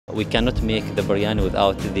We cannot make the biryani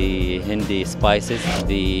without the Hindi spices.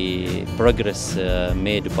 The progress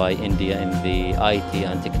made by India in the IT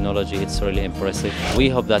and technology, it's really impressive. We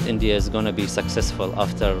hope that India is going to be successful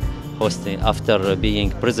after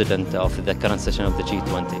being president of the current session of the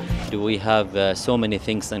G20. We have so many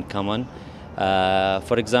things in common.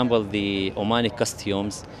 For example, the Omani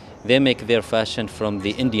costumes, they make their fashion from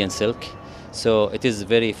the Indian silk. So it is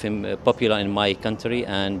very popular in my country,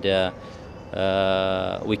 and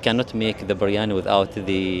we cannot make the biryani without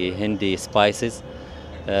the Hindi spices.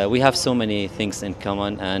 We have so many things in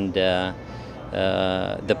common, and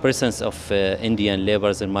the presence of Indian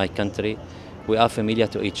laborers in my country, we are familiar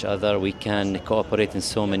to each other. We can cooperate in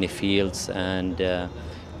so many fields, and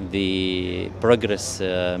the progress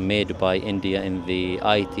made by India in the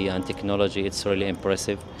IT and technology, it's really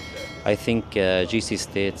impressive. I think GC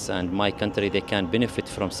states and my country, they can benefit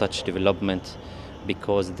from such development,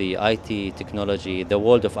 because the IT technology, the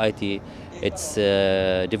world of IT, it's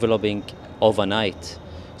developing overnight.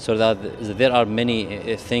 So that there are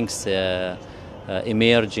many things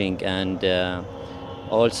emerging, and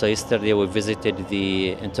also yesterday we visited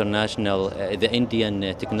the the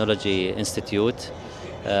Indian Technology Institute.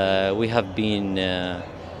 We have been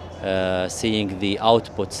seeing the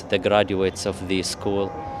outputs, the graduates of the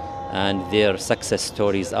school, and their success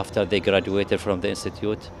stories after they graduated from the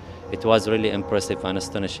institute. It was really impressive and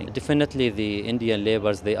astonishing. Definitely the Indian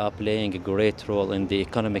laborers, they are playing a great role in the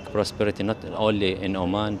economic prosperity, not only in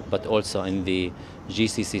Oman, but also in the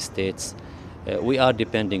GCC states. We are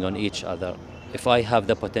depending on each other. If I have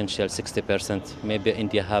the potential 60%, maybe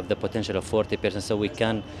India have the potential of 40%, so we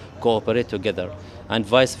can cooperate together, and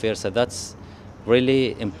vice versa. That's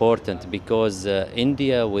really important, because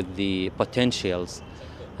India, with the potentials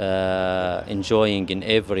enjoying in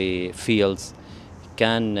every field,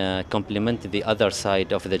 can complement the other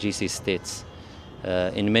side of the GC states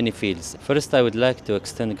in many fields. First, I would like to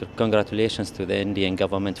extend congratulations to the Indian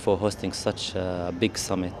government for hosting such a big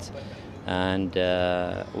summit. And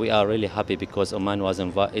we are really happy because Oman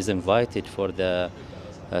is invited for the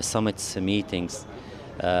summit's meetings.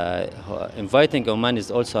 Inviting Oman is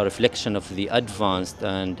also a reflection of the advanced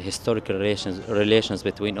and historical relations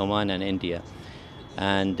between Oman and India.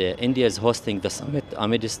 And India is hosting the summit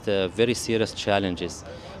amidst very serious challenges: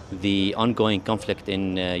 the ongoing conflict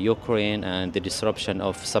in Ukraine, and the disruption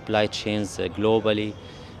of supply chains globally,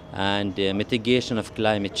 and mitigation of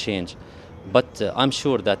climate change. But I'm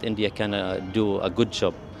sure that India can do a good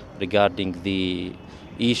job regarding the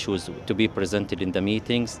issues to be presented in the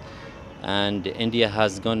meetings. And India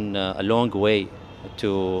has gone a long way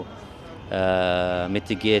to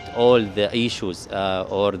mitigate all the issues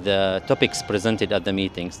or the topics presented at the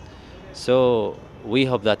meetings. So we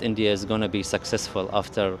hope that India is going to be successful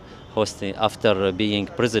after being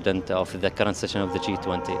president of the current session of the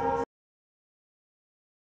G20.